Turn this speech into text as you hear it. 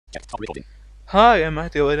Hi, I'm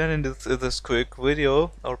Mahdi, and in this quick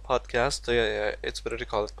video or podcast, it's better to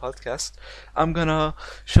call it podcast, I'm gonna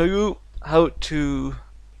show you how to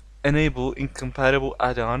enable incompatible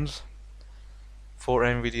add-ons for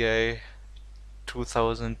NVDA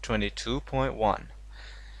 2022.1.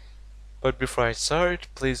 But before I start,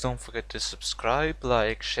 please don't forget to subscribe,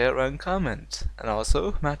 like, share, and comment. And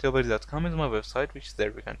also, mahdiabedi.com is my website, which is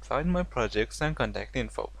there you can find my projects and contact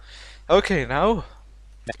info. Okay, now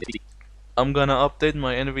I'm gonna update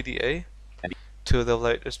my NVDA to the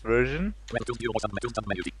latest version.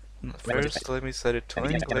 First, let me set it to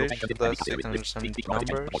English so that you can understand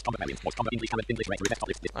numbers.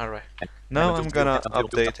 Alright. Now I'm gonna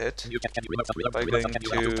update it by going to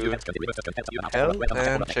help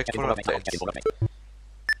and check for updates.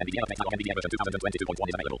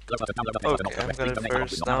 Okay, I'm gonna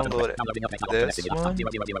first download this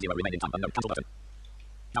one.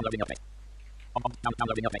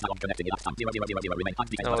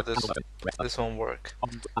 No, this won't work.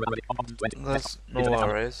 That's no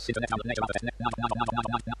worries.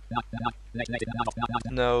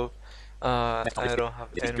 No, I don't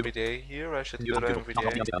have NVDA here. I should go to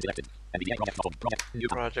NVDA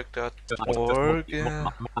project.org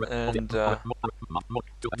and okay.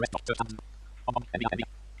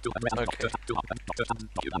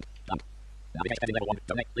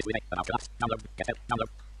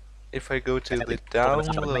 If I go to the download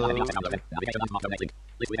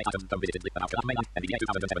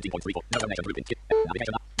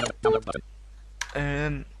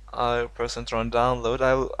and I press enter on download,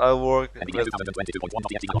 I'll work with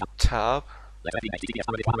tab.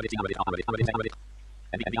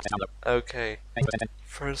 Okay.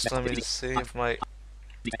 First, let me see if my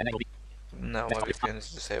no, my VPN is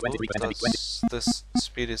disabled. This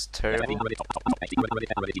speed is terrible.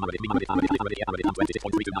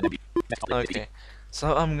 Okay,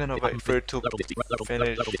 so I'm gonna wait for it to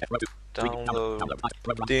finish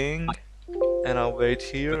downloading, and I'll wait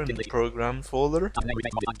here in the program folder.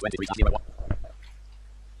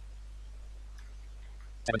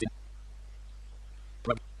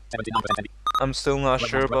 I'm still not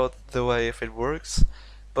sure about the way if it works,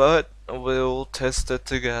 but we'll test it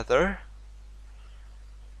together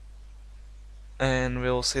and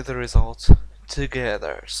we'll see the results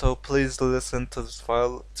together. So please listen to this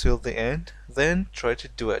file till the end, then try to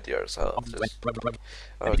do it yourself.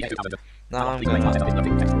 Okay, now I'm gonna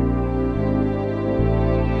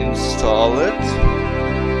install it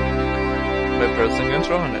by pressing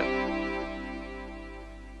enter on it.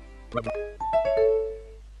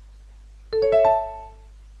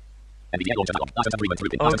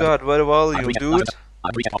 Oh god, what a volume, dude!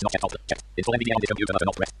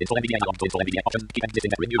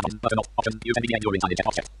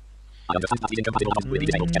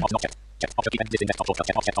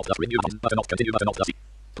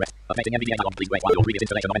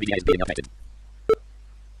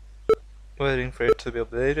 Waiting for it to be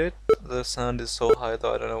updated. The sound is so high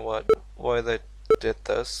though I don't know why they did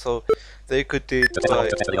this. So they could do it by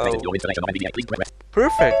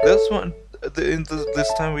perfect. This one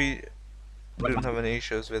this time we didn't have any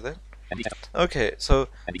issues with it. Okay, so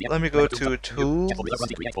let me go to Tools,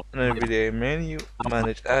 and NVDA menu,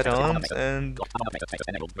 Manage Add-ons, and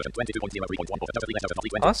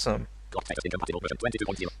awesome.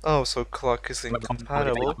 Oh, so clock is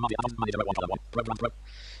incompatible.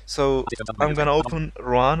 So I'm gonna open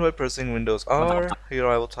Run by pressing Windows R. Here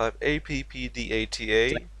I will type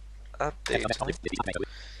appdata update,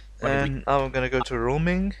 and I'm gonna go to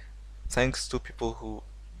roaming. Thanks to people who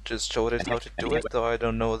just showed it how to do it, though I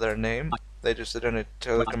don't know their name. They just did it on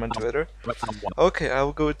Telegram and Twitter. Okay, I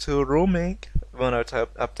will go to roaming when I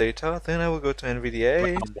type updata, then I will go to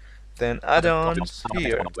NVDA, then add-ons.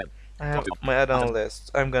 Here I have my add-on list.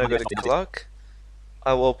 I'm gonna go to clock.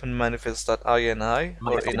 I will open manifest.ini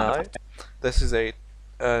or ini. This is a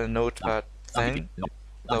notepad thing.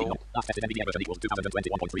 No.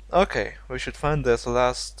 Okay, we should find this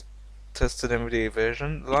last tested NVDA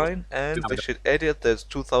version line, and we should edit this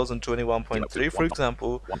 2021.3, for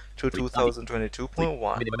example, to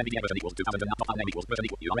 2022.1.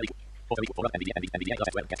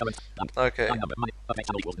 Okay.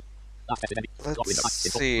 Let's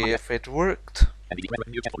see if it worked.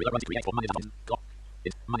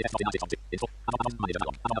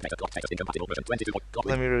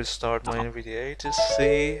 Let me restart my NVDA to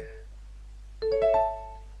see.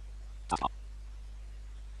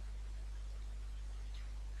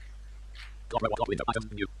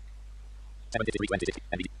 So let me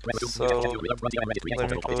go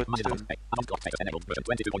to so it's enabled.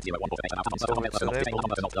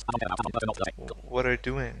 What are you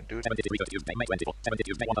doing, dude?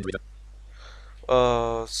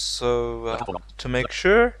 To make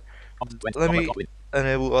sure, let me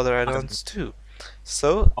enable other add-ons too.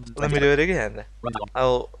 So let me do it again.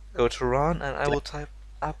 I'll go to run and I will type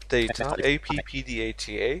appdata,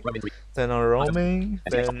 APPDATA, then on roaming,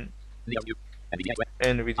 then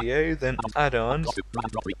NVDA, then add-ons,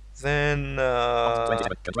 then no,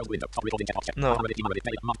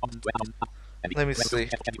 let me see.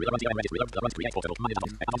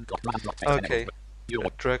 Okay,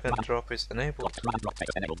 drag and drop is enabled.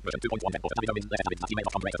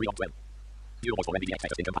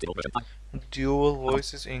 Dual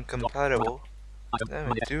voice is incompatible.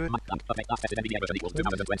 Damn it, dude.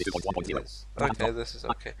 Yes. Okay, this is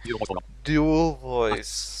okay. Dual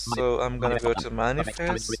voice. So I'm gonna go to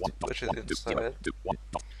manifest, which is inside.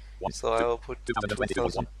 So I will put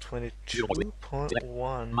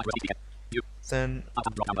 2022.1. Then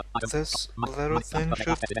this little thing should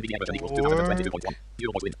work.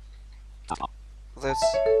 Let's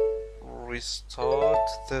restart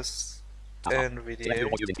this NVDA.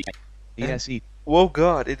 ESE. Whoa,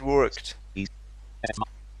 God, it worked.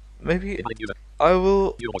 Maybe I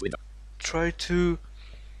will try to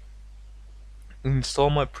install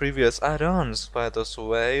my previous add-ons by this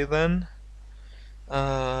way then.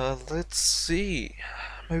 Let's see.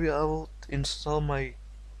 Maybe I will install my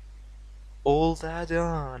old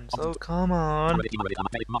add-ons. Oh, come on.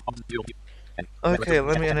 Okay,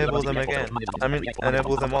 let me enable them again. I mean,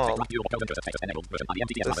 enable them all. This is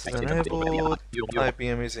enabled.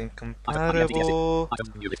 IBM is incompatible.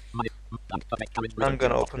 I'm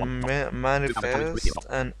gonna open manifest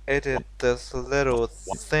and edit this little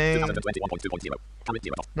thing.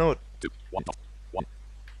 No.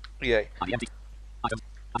 Yay.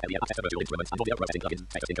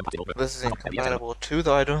 This is incompatible too,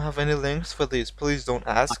 though I don't have any links for these. Please don't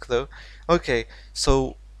ask though. Okay,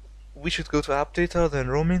 so we should go to app data, then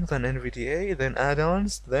roaming, then NVDA, then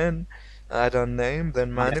add-ons, then add-on name,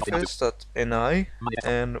 then manifest.ni,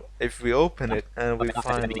 and if we open it and we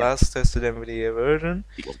find last tested NVDA version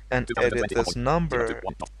and edit this number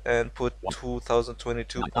and put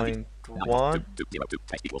 2022.1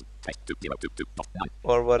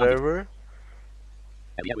 or whatever,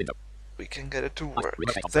 we can get it to work.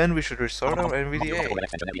 Then we should restart our NVDA.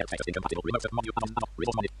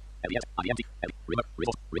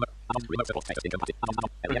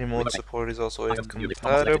 Remote support is also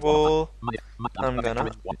incompatible. I'm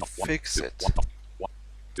gonna fix it.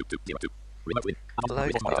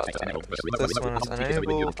 Like this one is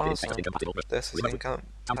enabled. Awesome. This is incompatible. Let me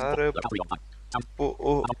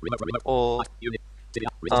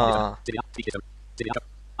fix this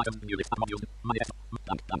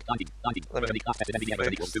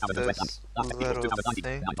little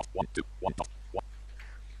thing.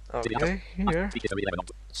 Okay, here.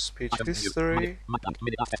 Speech history.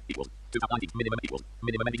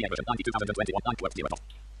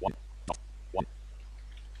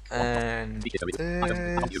 And this.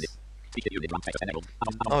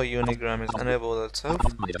 Oh, Unigram is enabled itself.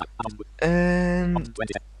 And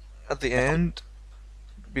at the end,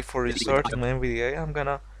 before restarting my NVDA, I'm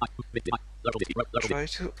gonna try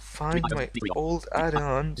to find my old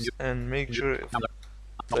add-ons and make sure if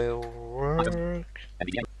they work.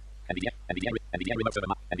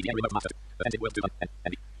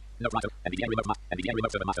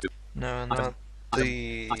 No, not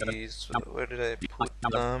these. Where did I put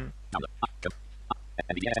them?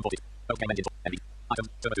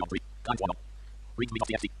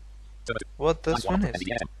 What this one is?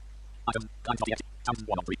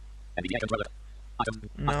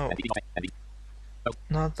 No,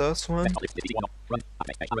 not this one.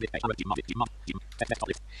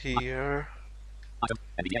 Here.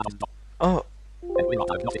 Oh,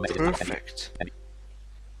 perfect.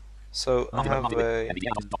 So I have a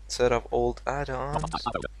set of old add-ons.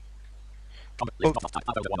 Oh,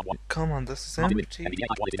 come on, this is empty.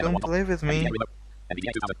 Don't play with me.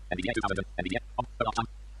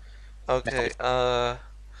 Okay,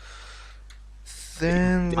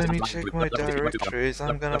 then let me check my directories.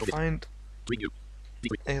 I'm gonna find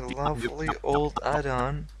a lovely old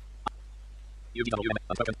add-on.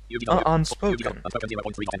 Unspoken.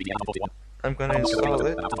 I'm gonna install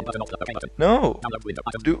it. No!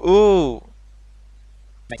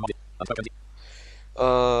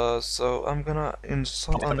 So I'm gonna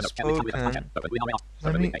install Unspoken.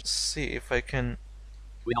 Let me see if I can.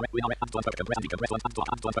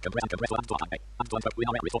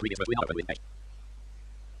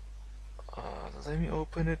 Let me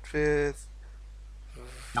open it with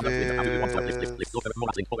let me see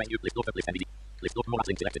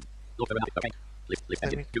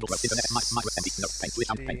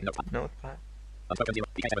notepad.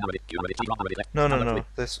 No,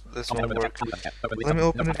 this won't work. Let me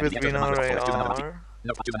open it with WinRAR.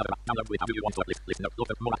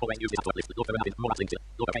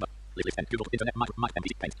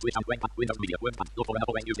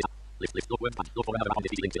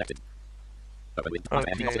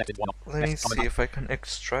 Okay, let me see if I can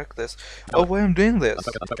extract this. Oh, while I'm doing this,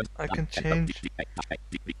 I can change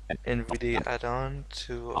NVDA add-on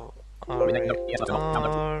to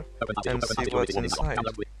RAR and see what's inside.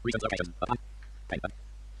 Open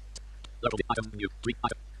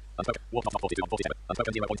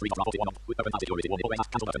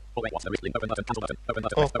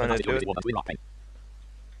it,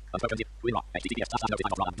 dude.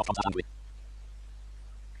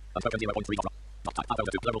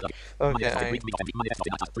 Okay,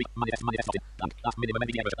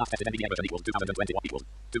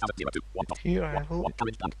 here I will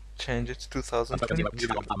change it to 2022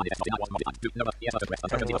 and we'll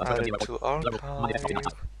add it to archive.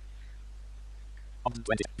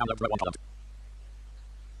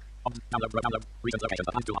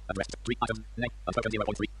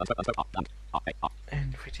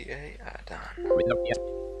 NVDA add-on.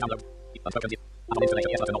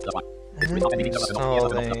 And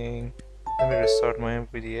installing. Let me restart my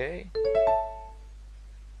NVDA.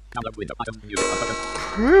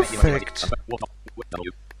 Perfect!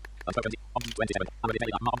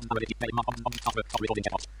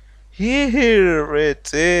 Here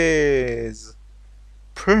it is!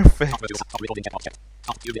 Perfect!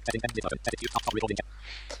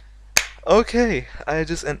 Okay, I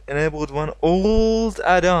just enabled one old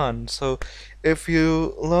add-on. So if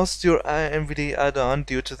you lost your NVDA add-on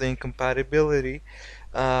due to the incompatibility,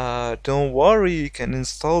 don't worry, you can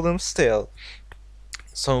install them still.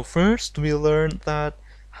 So first we learned that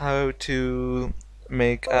how to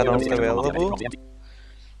make add-ons available,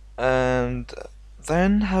 and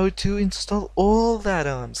then how to install all the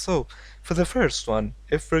add-ons. So for the first one,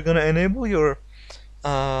 if we're gonna enable your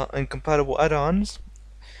incompatible add-ons,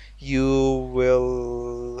 you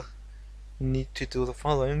will need to do the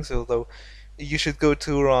following. So you should go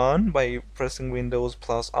to run by pressing Windows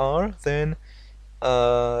plus R, then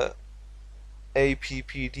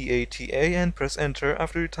APPDATA and press enter.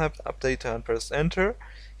 After you type update and press enter,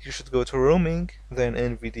 you should go to roaming, then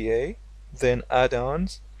NVDA, then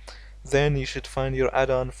add-ons, then you should find your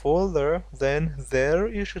add-on folder, then there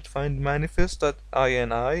you should find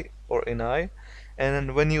manifest.ini or ini,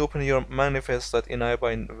 and when you open your manifest.ini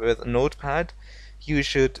with notepad, you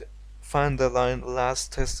should find the line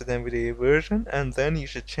last tested NVDA version, and then you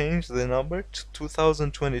should change the number to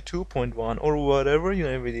 2022.1 or whatever your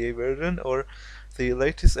NVDA version or the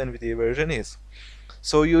latest NVDA version is.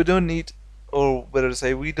 So you don't need, or better to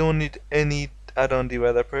say, we don't need any add-on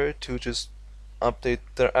developer to just update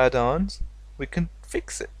their add-ons. We can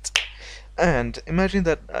fix it. And imagine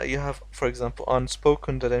that you have, for example,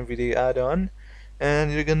 unspoken.nvda add-on,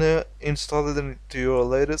 and you're gonna install it into your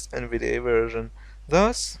latest NVDA version.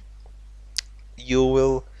 Thus, you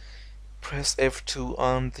will press F2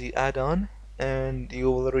 on the add-on, and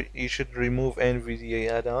you should remove NVDA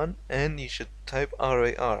add-on, and you should type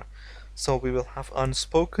RAR. So we will have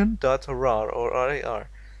unspoken.rar or RAR.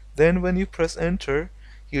 Then when you press enter,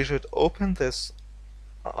 you should open this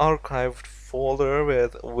archived folder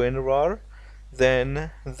with WinRAR.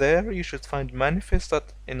 Then there you should find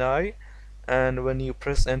manifest.ini, and when you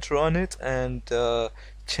press enter on it and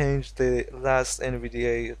change the last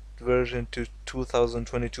NVDA version to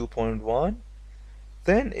 2022.1,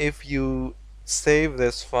 then if you save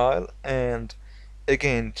this file and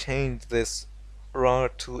again change this RAR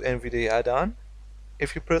to NVDA add-on,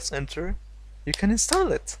 if you press enter, you can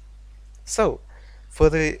install it. So for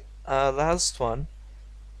the last one,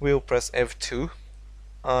 we'll press F2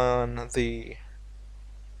 on the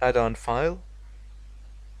add-on file,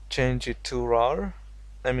 change it to RAR,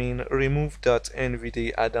 remove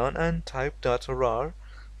 .nvd add-on and type .rar,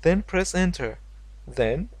 then press enter,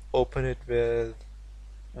 then open it with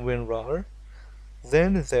WinRAR,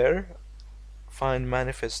 then there find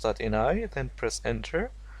manifest.ini, then press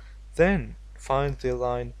enter, then find the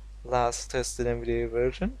line last tested NVDA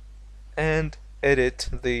version and edit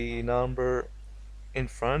the number in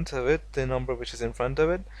front of it, the number which is in front of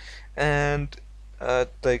it, and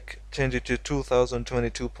change it to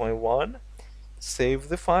 2022.1, save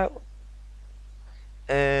the file,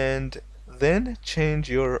 and then change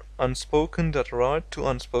your unspoken.rar to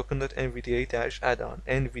unspoken.nvda-addon,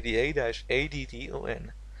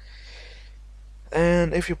 nvda-addon.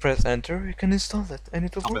 And if you press enter, you can install it and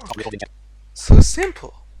it will work. So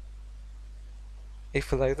simple.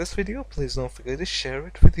 If you like this video, please don't forget to share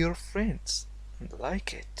it with your friends, and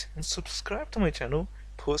like it, and subscribe to my channel,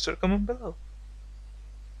 post your comment below.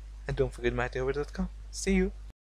 And don't forget mahdi.com. See you.